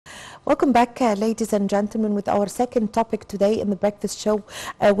Welcome back, ladies and gentlemen, with our second topic today in the breakfast show.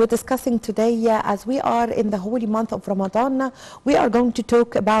 We're discussing today, as we are in the holy month of Ramadan, we are going to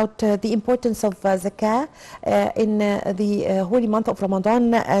talk about the importance of zakah in the holy month of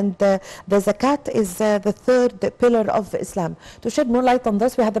Ramadan, and the zakat is the third pillar of Islam. To shed more light on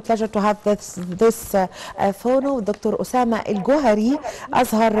this, we had the pleasure to have this phono, Dr. Osama Gohary,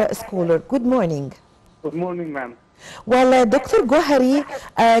 Azhar scholar. Good morning. Good morning, ma'am. Well, Dr. Gohary,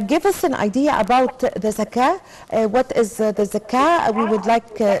 give us an idea about the zakah. What is the zakah? We would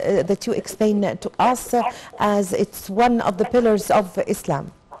like that you explain to us as it's one of the pillars of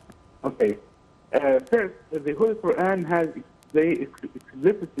Islam. Okay. First, the Holy Quran has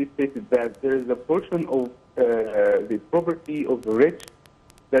explicitly stated that there is a portion of the property of the rich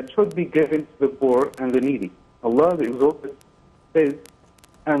that should be given to the poor and the needy. Allah the Exalted says,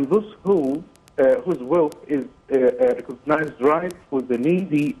 and those whose wealth is recognized right for the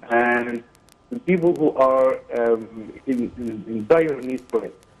needy and the people who are in dire need for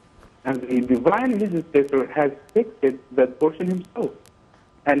it. And the divine legislator has fixed that portion himself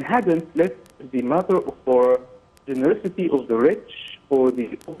and hadn't left the matter for generosity of the rich or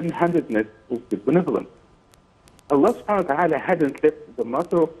the open-handedness of the benevolent. Allah subhanahu wa ta'ala hadn't left the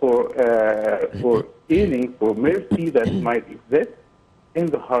matter for healing, for mercy that might exist in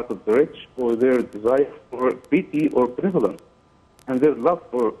the heart of the rich, or their desire for pity or benevolence, and their love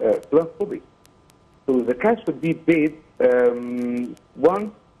for philanthropy. So the cash should be paid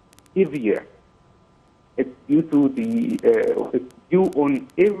once every year. It's due to it's due on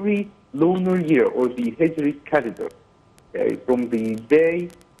every lunar year or the Hijri calendar. From the day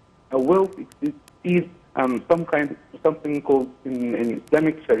a wealth exceeds something called in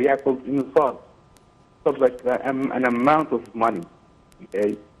Islamic Sharia called nisab, so like an amount of money.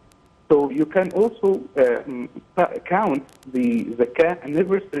 Okay. So you can also count the zakah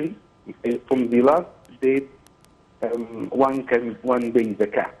anniversary from the last date one day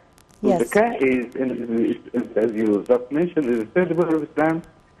zakah. So Yes. Zakah is, as you just mentioned, is the third pillar of Islam,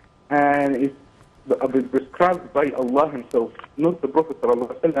 and it's prescribed by Allah Himself, not the Prophet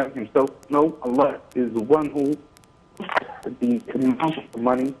ﷺ himself. No, Allah is the one who the amount of the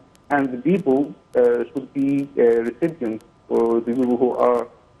money, and the people should be recipients for the people who are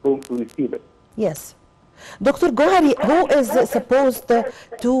going to receive it. Yes. Dr. Gohary, who is supposed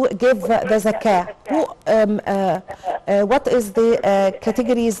to give the zakah? What is the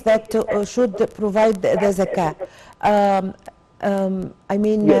categories that should provide the zakah? I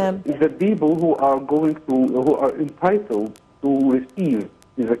mean... the people who are entitled to receive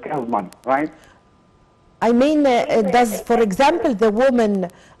the zakah money, right? I mean, does, for example, the woman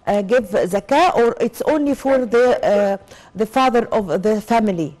give zakah, or it's only for the father of the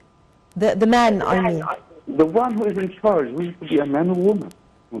family, the man, I mean? The one who is in charge, who is to be a man or woman.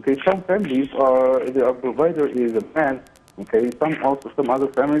 Okay, some families the provider is a man. Okay, some other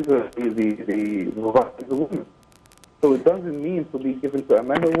families the provider is a woman. So it doesn't mean to be given to a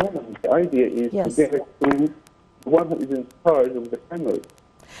man or woman. The idea is Yes. to give it to the one who is in charge of the family.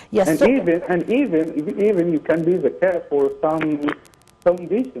 Yes. And So, even you can be the care for some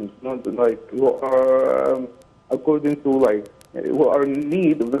foundations, not like who are according to who are in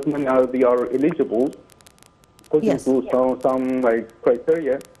need of this money, they are eligible according Yes. to some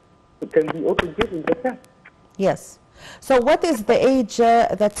criteria. It can be also given the care. yes. So what is the age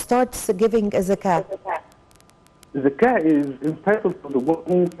that starts giving a zakah? Zakah is entitled to the one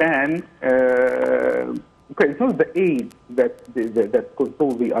who can. Okay, it's not the age that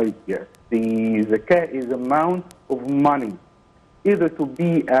controls the idea. The zakah is amount of money, either to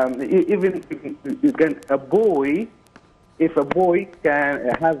be even a boy. If a boy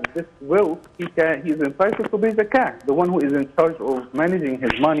can have this wealth, he is entitled to pay zakah. The one who is in charge of managing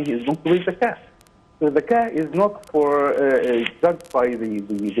his money, he is going to pay zakah. So zakah is not for judged by the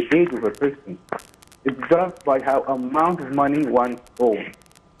age of a person. It's judged by how amount of money one owns.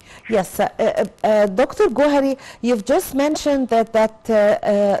 Yes, Dr. Gohary, you've just mentioned that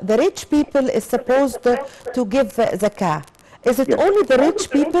the rich people is supposed to give zakah. Is it Yes. only the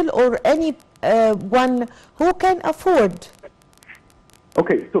rich people or any one who can afford?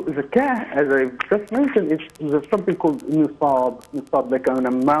 Okay, so zakah, as I just mentioned, is something called nisab, like an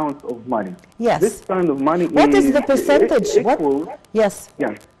amount of money. Yes. This kind of money What is the percentage? equal. Yes.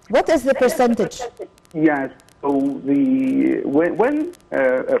 Yes. What is the percentage? Yes. So when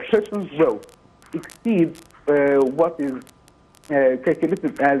a person's wealth exceeds what is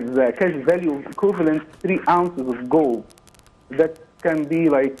calculated as cash value equivalent to 3 ounces of gold, that can be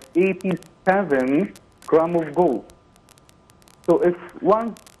like 87 grams of gold. So if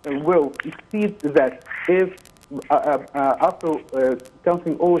one's wealth exceeds that, if after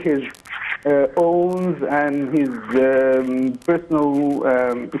counting all his owns and his personal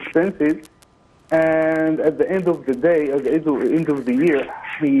expenses, and at the end of the day, at the end of the year,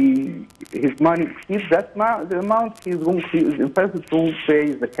 his money exceeds the amount he is entitled to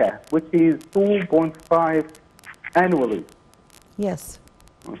pay the cash, which is 2.5 annually. Yes.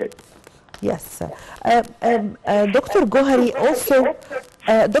 Okay. Yes. Dr. Gohary, also,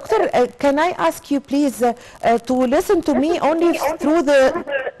 Doctor, can I ask you please to listen to me only through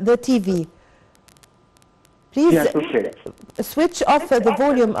the TV? Please Yes, okay. switch off the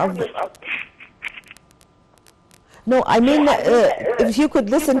volume of the... No, I mean, if you could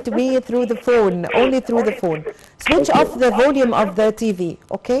listen to me through the phone, only through the phone. Switch off the volume of the TV,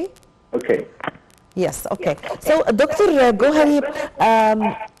 okay? Okay. Yes, okay. So, Dr. Gohary,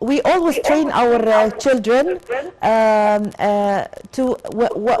 we always train our children to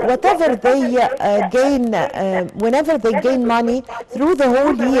whatever they gain, whenever they gain money through the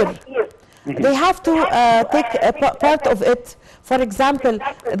whole year, they have to take a part of it. For example,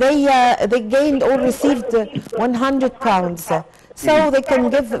 they gained or received 100 pounds. So they can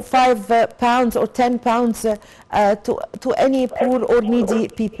give 5 pounds or 10 pounds to any poor or needy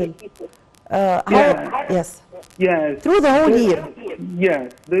people. Yes. Yes. Through the whole year.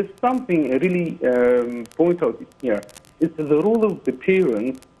 Yes. There's something really point out here. It's the role of the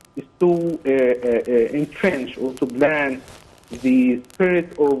parents is to entrench or to plant the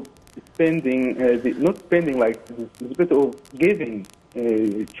spirit of spending, not spending, like the spirit of giving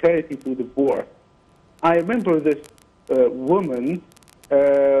charity to the poor. I remember this woman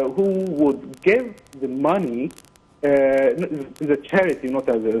who would give the money the charity, not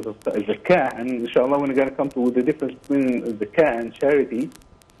as a car. And inshallah, we're going to come to the difference between the car and charity.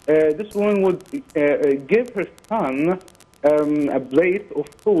 This woman would give her son a plate of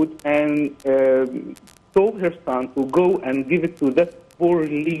food and told her son to go and give it to that poor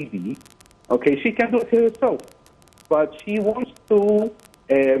lady. Okay, she can do it herself, but she wants to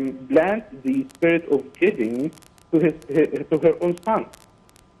plant the spirit of giving to her own son.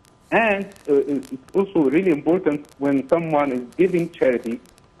 And it's also really important when someone is giving charity,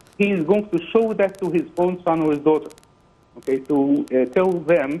 he is going to show that to his own son or his daughter. Okay, to tell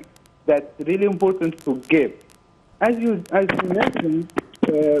them that it's really important to give. As you mentioned,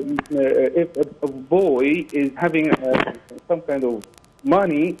 if a boy is having some kind of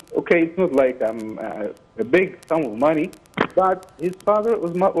money, okay, it's not like a big sum of money, but his father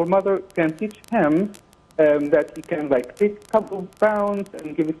or mother can teach him that he can like take a couple of pounds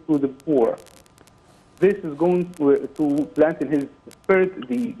and give it to the poor. This is going to plant in his spirit,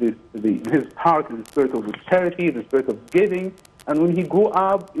 his heart, the spirit of charity, the spirit of giving. And when he grow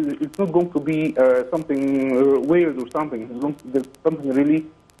up, it's not going to be something weird or something. It's going to be something really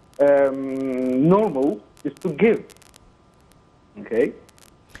normal, is to give. Okay.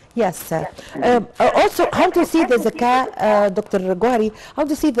 Yes. Also, how to see the zakah, Dr. Gohary, how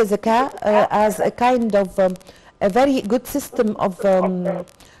to see the zakah as a kind of a very good system of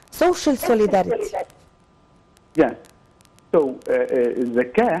social solidarity? Yes. So,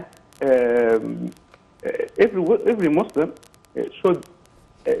 zakah, every Muslim should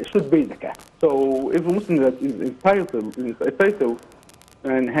pay zakah. So, every Muslim that is entitled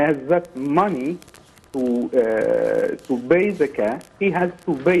and has that money to pay zakah, he has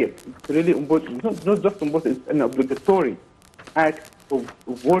to pay it. It's really important. It's not just important, it's an obligatory act of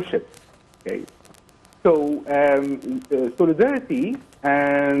worship. Okay. So solidarity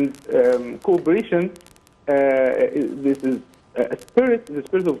and cooperation, this is a spirit, the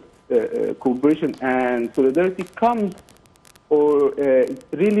spirit of cooperation and solidarity comes, or it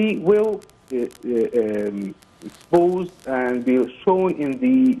really will exposed and be shown in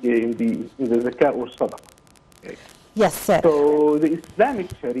the zakah or sadaqah. Okay. Yes, sir. So the Islamic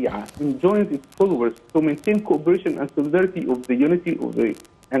Sharia enjoins its followers to maintain cooperation and solidarity of the unity of the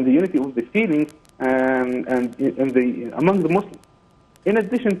feelings and among the Muslims. In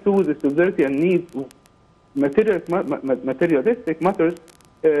addition to the solidarity and needs of materialistic matters,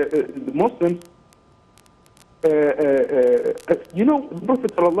 the Muslims. The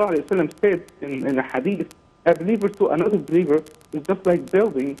Prophet ﷺ said in a hadith, a believer to another believer is just like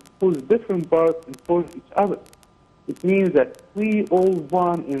building whose different parts enforce each other. It means that we all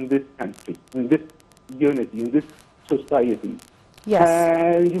one in this country, in this unity, in this society. Yes.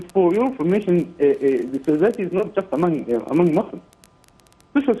 And for your information, the solidarity is not just among Muslims.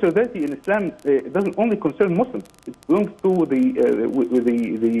 Social solidarity in Islam doesn't only concern Muslims. It belongs to the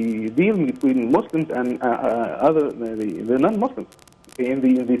dealing between Muslims and the non-Muslims in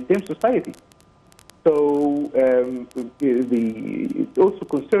the same society. So it also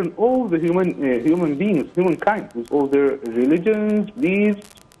concerns all the human beings, humankind, with all their religions, beliefs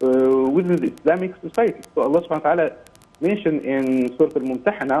within the Islamic society. So Allah subhanahu wa ta'ala mentioned in Surah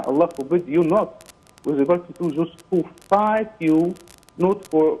Al-Mumtahana, Allah forbid you not, with regard to those who fight you, not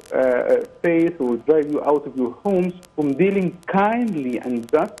for faith or drive you out of your homes, from dealing kindly and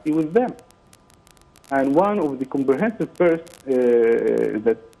justly with them. And one of the comprehensive verse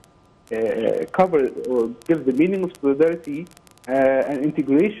that cover or give the meaning of solidarity and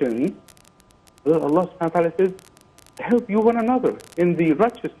integration, Allah subhanahu wa ta'ala says, help you one another in the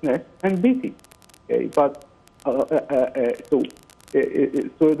righteousness and piety. Okay? But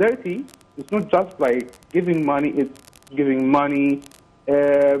solidarity is not just like giving money, it's giving money,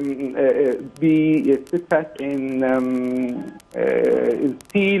 be steadfast in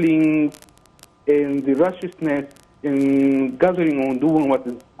stealing, in the righteousness, in gathering on doing what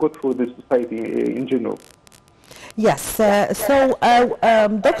is good for the society in general. Yes.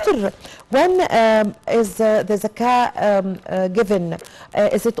 Doctor, when is the zakah given?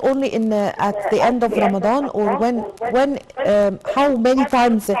 Is it in at the end of Ramadan, or when? How many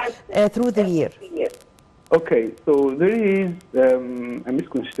times through the year? Okay, so there is a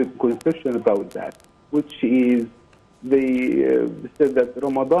misconception about that, which is they said that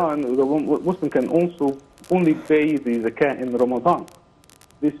Ramadan, the Muslim can also only pay the zakah in Ramadan.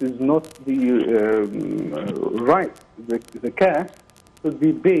 This is not the right. The zakah should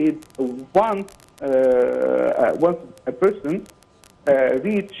be paid once a person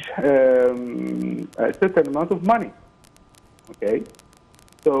reach a certain amount of money. Okay,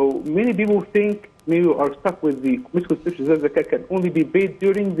 so many people think, maybe are stuck with the misconception that zakah can only be paid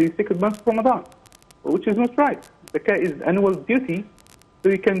during the second month of Ramadan, which is not right. Zakah is annual duty, so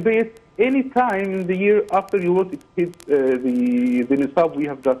you can pay it any time in the year after you will exceed the nisab we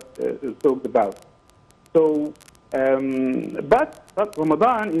have just talked about. So, but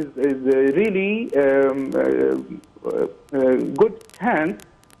Ramadan is really good chance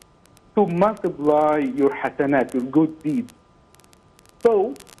to multiply your hasanat, your good deeds.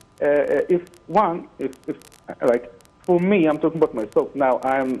 So, if like for me, I'm talking about myself now.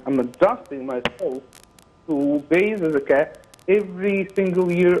 I'm adjusting myself to pay the zakat every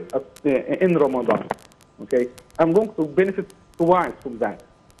single year in Ramadan. Okay, I'm going to benefit twice from that.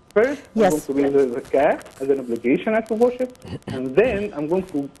 First, yes. I'm going to pay the zakat as an obligation as to worship, and then I'm going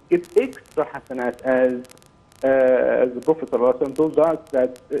to get extra hasanat as the Prophet ﷺ told us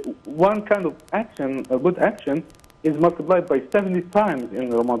that one kind of action, a good action, is multiplied by 70 times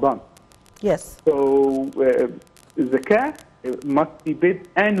in Ramadan. Yes. So zakat must be paid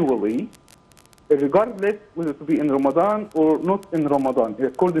annually, regardless whether to be in Ramadan or not in Ramadan,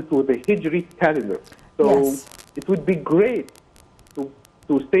 according to the Hijri calendar. So yes. It would be great to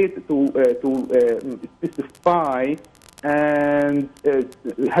specify and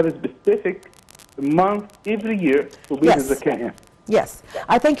have a specific month every year to be yes. the zakat. Yes,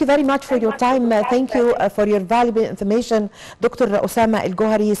 I thank you very much for your time. Thank you for your valuable information, Dr. Osama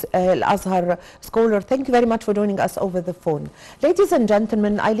Al-Gohary, Al-Azhar scholar. Thank you very much for joining us over the phone. Ladies and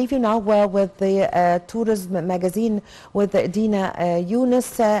gentlemen, I leave you now with the Tourism magazine with Dina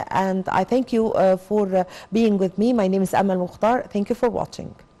Yunus, and I thank you for being with me. My name is Amal Mukhtar. Thank you for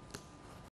watching.